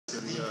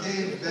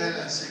state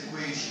balance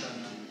equation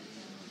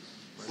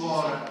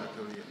for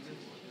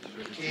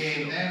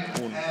an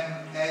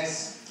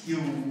MMSQ,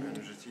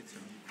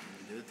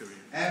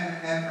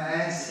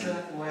 MMS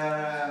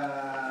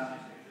where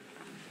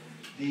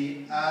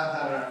the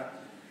other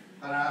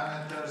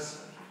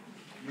parameters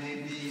may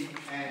be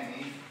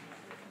any,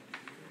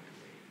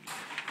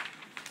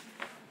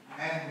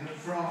 and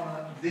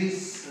from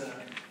this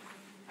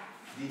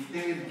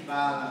detailed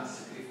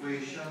balance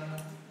equation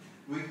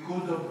we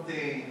could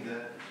obtain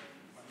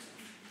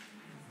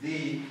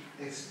the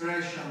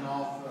expression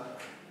of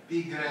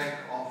pi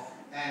grec of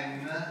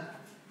n,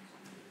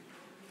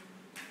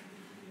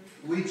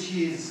 which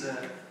is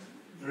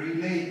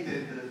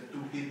related to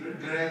pi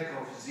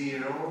grec of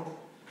 0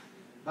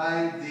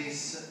 by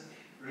this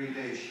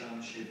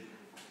relationship.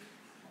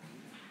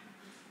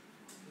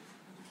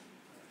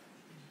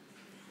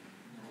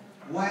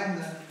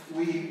 When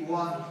we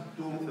want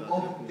to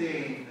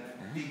obtain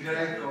pi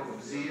grec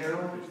of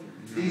 0,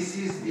 this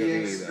is the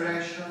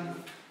expression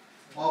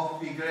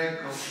of pi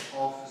grec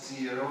of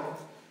 0,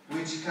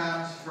 which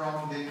comes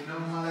from the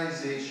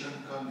normalization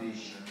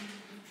condition.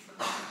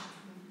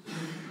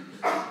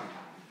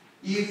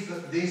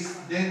 If this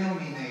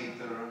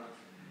denominator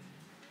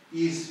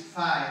is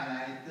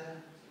finite,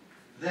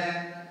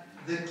 then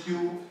the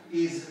Q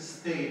is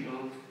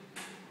stable.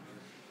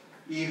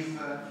 If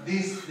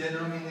this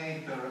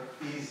denominator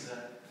is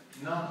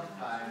not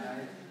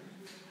finite,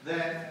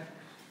 then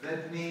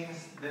that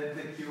means that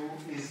the Q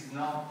is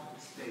not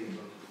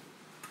stable.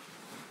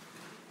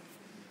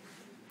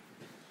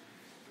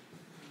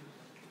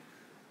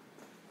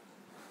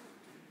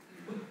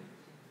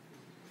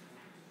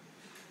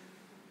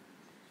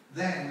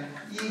 Then,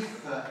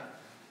 if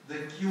the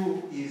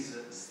Q is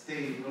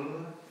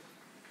stable,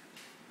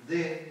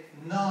 the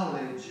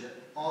knowledge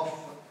of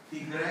pi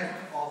grec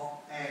of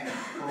n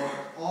for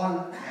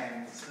all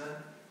n's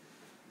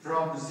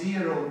from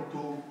 0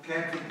 to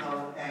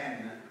capital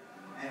N,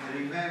 and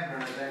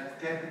remember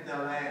that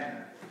capital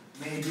N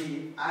may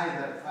be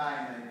either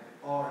finite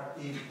or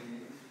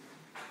infinite,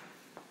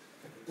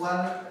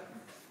 well,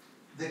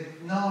 the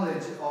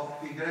knowledge of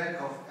pi grec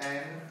of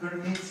n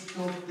permits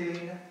to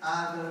obtain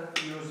other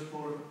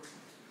useful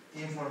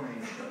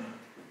information.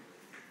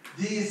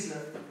 These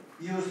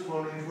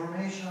useful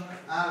information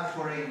are,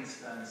 for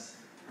instance,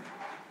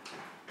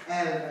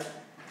 L.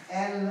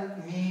 L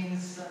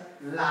means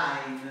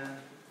line.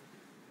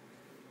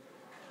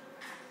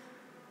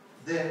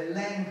 The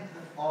length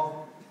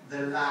of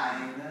the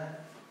line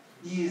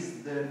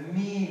is the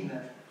mean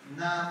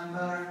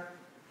number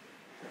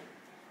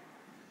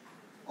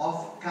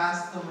of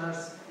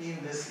customers in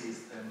the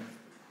system,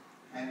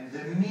 and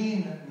the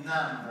mean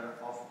number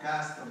of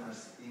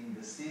customers in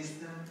the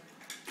system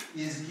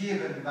is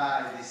given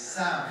by the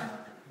sum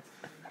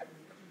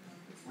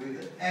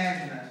with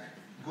n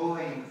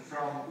going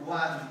from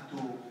 1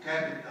 to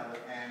capital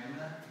N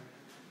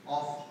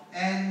of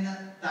n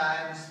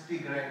times pi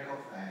grec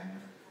of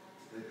n,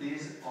 that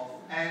is, of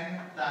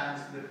n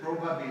times the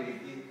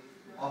probability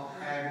of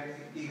having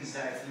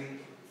exactly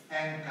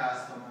n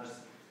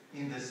customers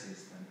in the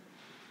system.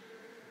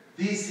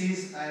 This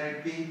is, I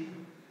repeat,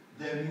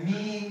 the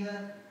mean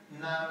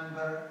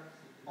number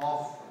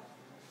of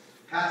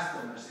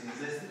customers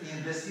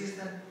in the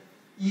system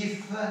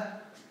if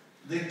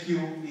the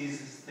Q is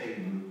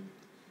stable.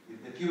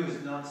 If the Q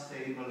is not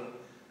stable,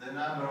 the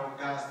number of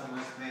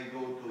customers may go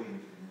to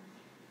infinite.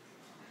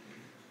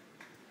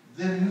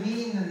 The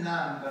mean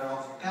number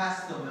of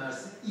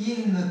customers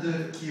in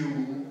the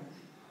Q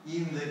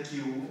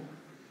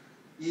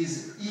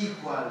is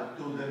equal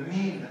to the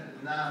mean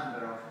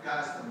number of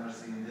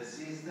customers in the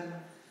system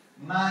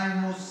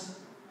minus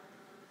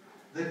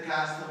the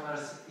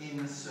customers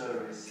in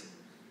service.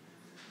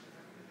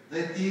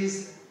 That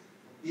is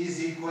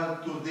equal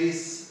to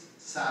this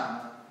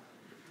sum,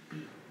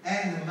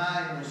 n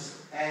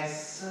minus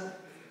s.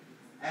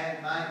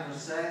 N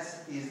minus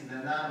s is the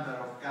number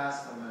of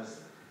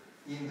customers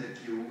in the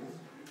Q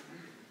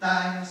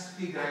times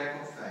pi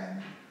grec of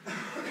n.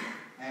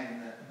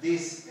 And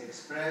this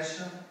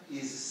expression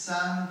is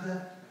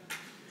summed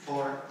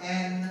for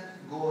n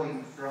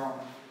going from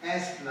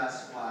s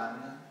plus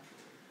 1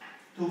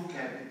 to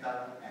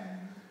capital N.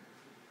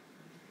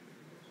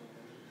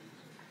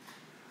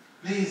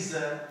 Please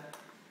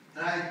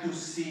try to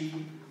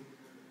see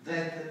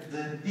that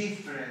the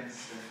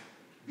difference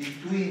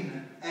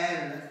between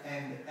L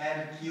and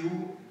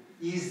LQ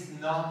is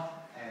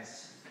not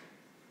S.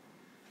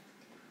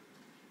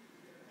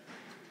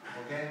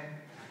 Okay?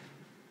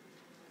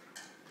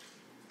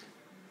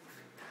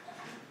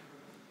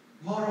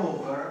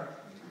 Moreover,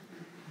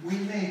 we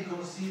may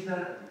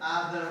consider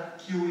other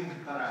queuing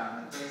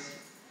parameters.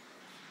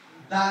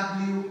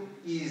 W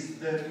is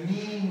the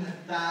mean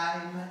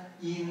time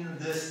in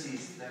the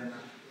system.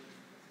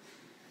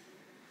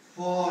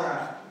 For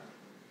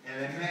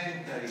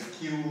elementary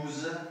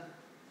queues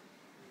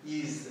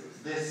is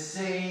the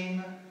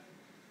same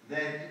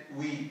that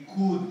we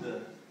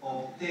could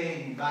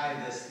obtain by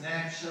the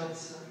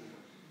snapshots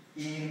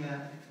in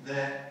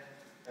the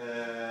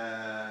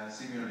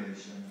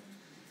simulation.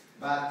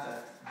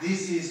 but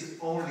this is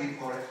only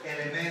for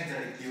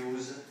elementary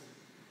Qs,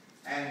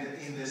 and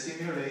in the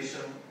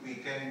simulation we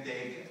can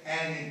take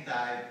any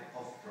type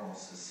of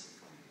process.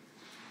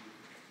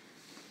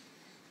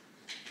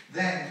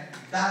 Then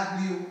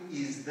W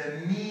is the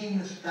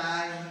mean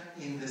time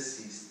in the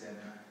system,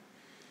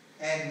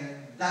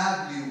 and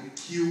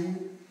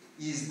WQ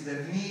is the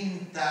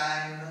mean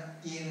time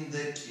in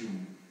the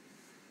queue.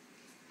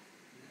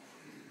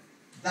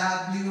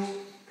 W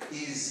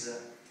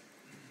is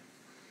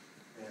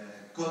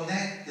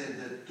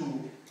connected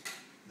to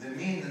the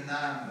mean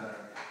number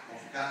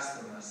of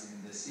customers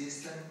in the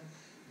system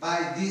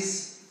by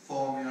this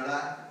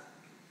formula,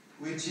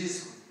 which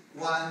is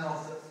one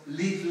of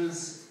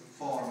Little's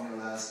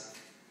formulas.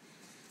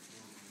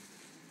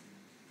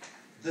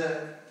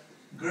 The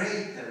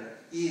greater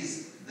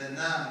is the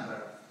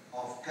number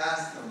of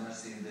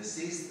customers in the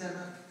system,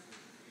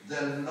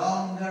 the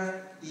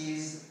longer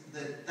is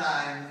the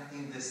time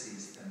in the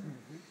system.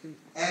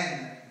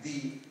 And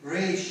the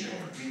ratio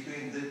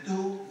between the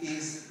two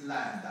is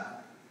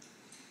lambda.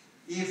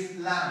 If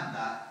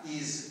lambda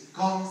is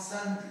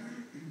constant,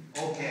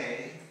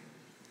 okay.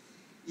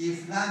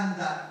 If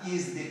lambda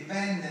is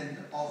dependent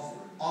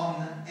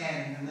on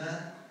n,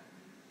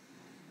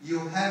 you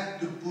have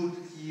to put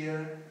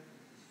here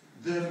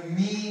the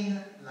mean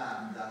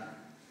lambda.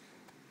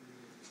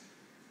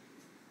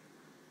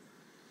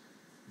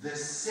 The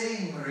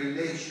same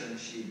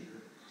relationship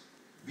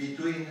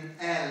between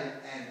L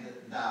and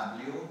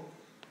W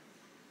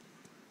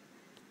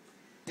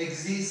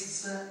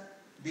exists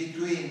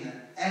between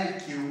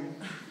LQ,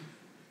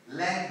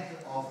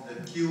 length of the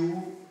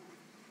queue,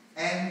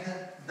 and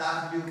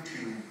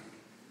WQ,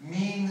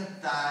 mean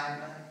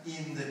time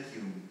in the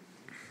queue.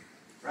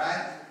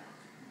 Right?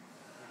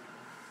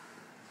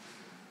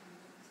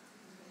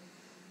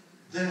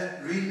 The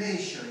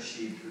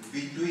relationship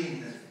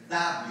between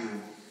W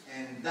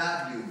and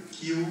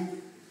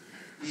WQ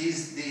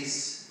is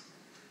this: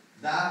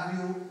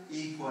 W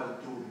equal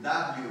to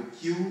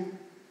WQ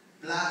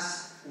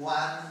plus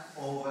 1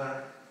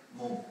 over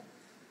mu.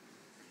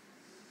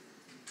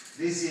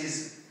 This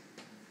is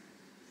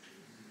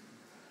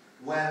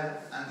well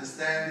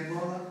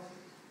understandable,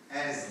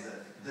 as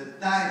the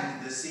time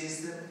in the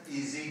system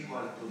is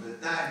equal to the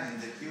time in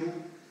the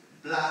queue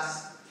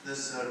plus the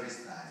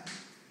service time.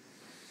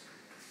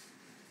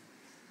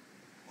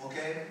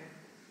 Okay?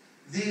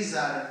 These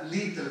are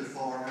little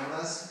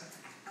formulas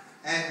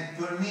and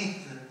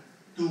permit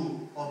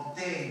to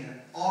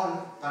obtain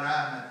all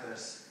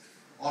parameters,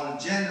 all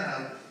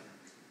general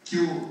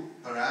Q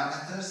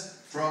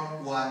parameters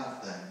from one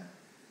of them.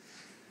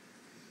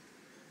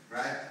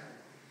 Right?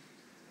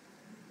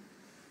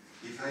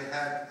 If I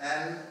have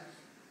L,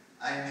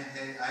 I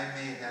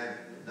may have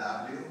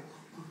W,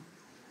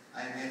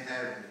 I may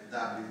have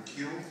WQ,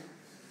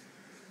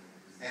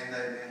 and I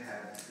may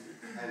have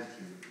LQ.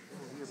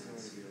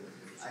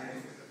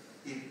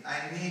 I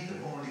need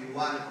only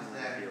one of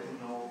them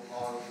to know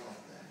all of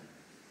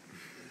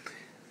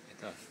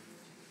them.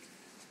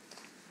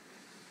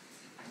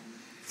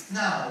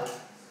 Now,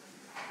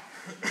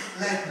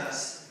 let us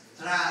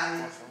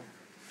try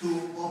to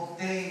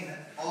obtain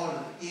all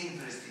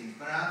interesting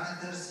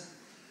parameters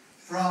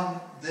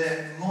from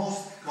the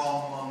most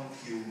common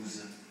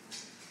Qs.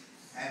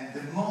 And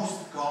the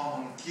most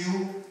common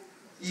Q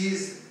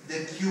is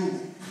the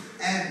Q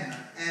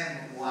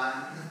M1,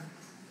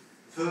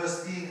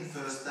 first in,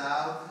 first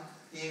out,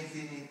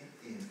 infinite,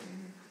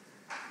 infinite.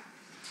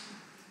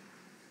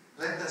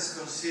 Let us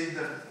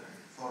consider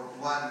for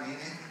 1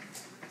 minute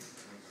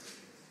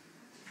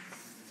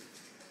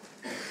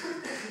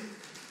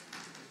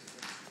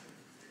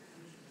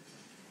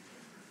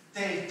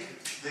take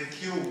the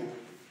Q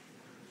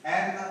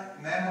M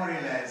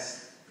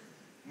memoryless,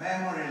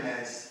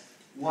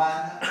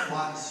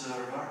 one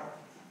server,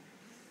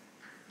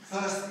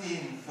 first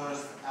in,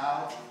 first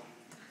out,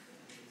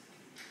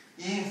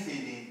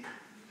 infinite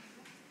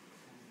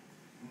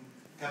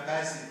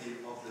capacity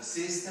of the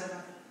system,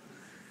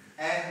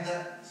 and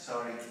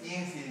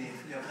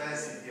infinite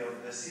capacity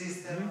of the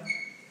system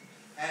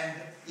and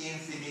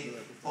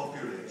infinite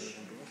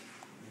population.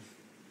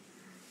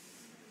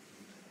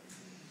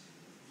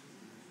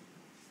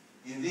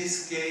 In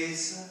this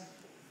case,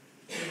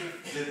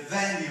 the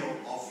value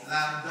of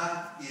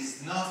lambda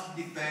is not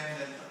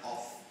dependent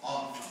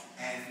on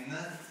n,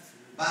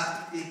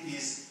 but it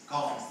is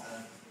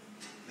constant.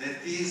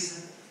 That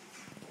is,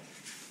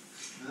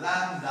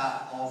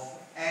 lambda of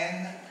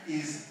n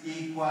is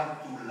equal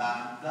to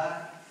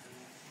lambda,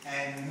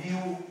 and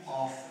mu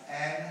of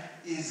n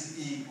is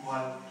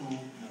equal to mu.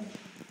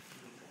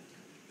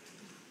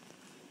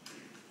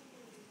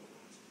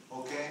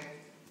 Okay?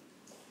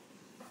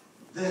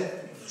 The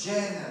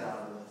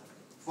general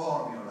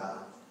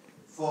formula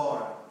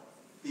for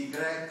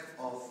pi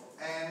of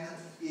n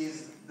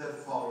is the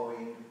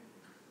following.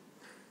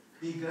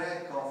 Pi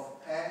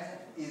of n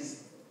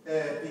is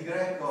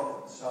pi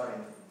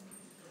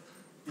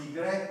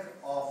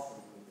of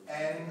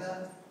n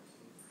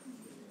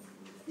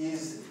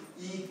is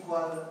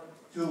equal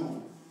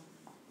to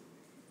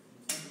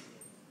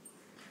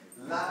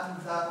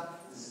lambda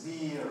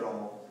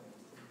 0,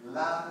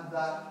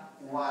 lambda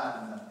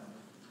 1,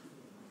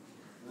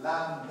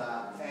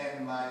 lambda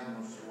n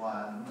minus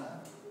 1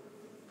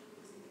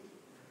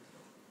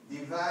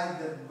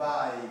 divided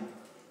by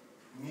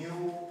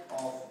mu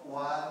of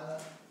 1,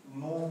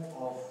 mu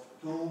of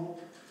 2,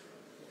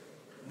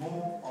 mu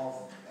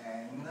of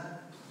n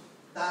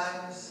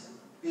times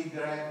y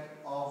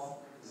of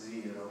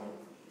 0.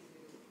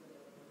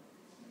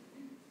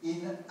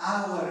 In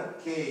our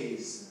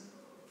case,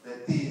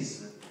 that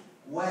is,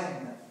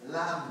 when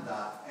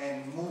lambda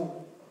and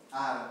mu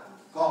are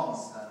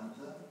constant,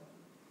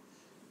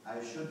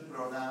 I should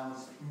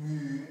pronounce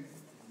mu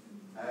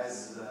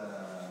as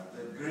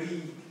the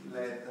Greek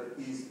letter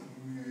is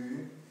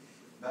mu,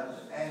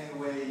 but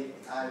anyway,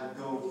 I'll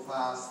go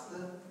fast.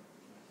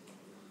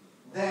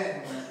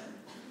 Then,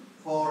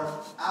 for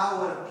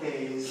our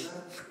case,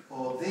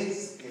 for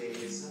this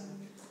case,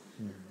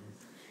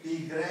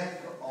 y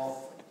of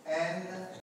n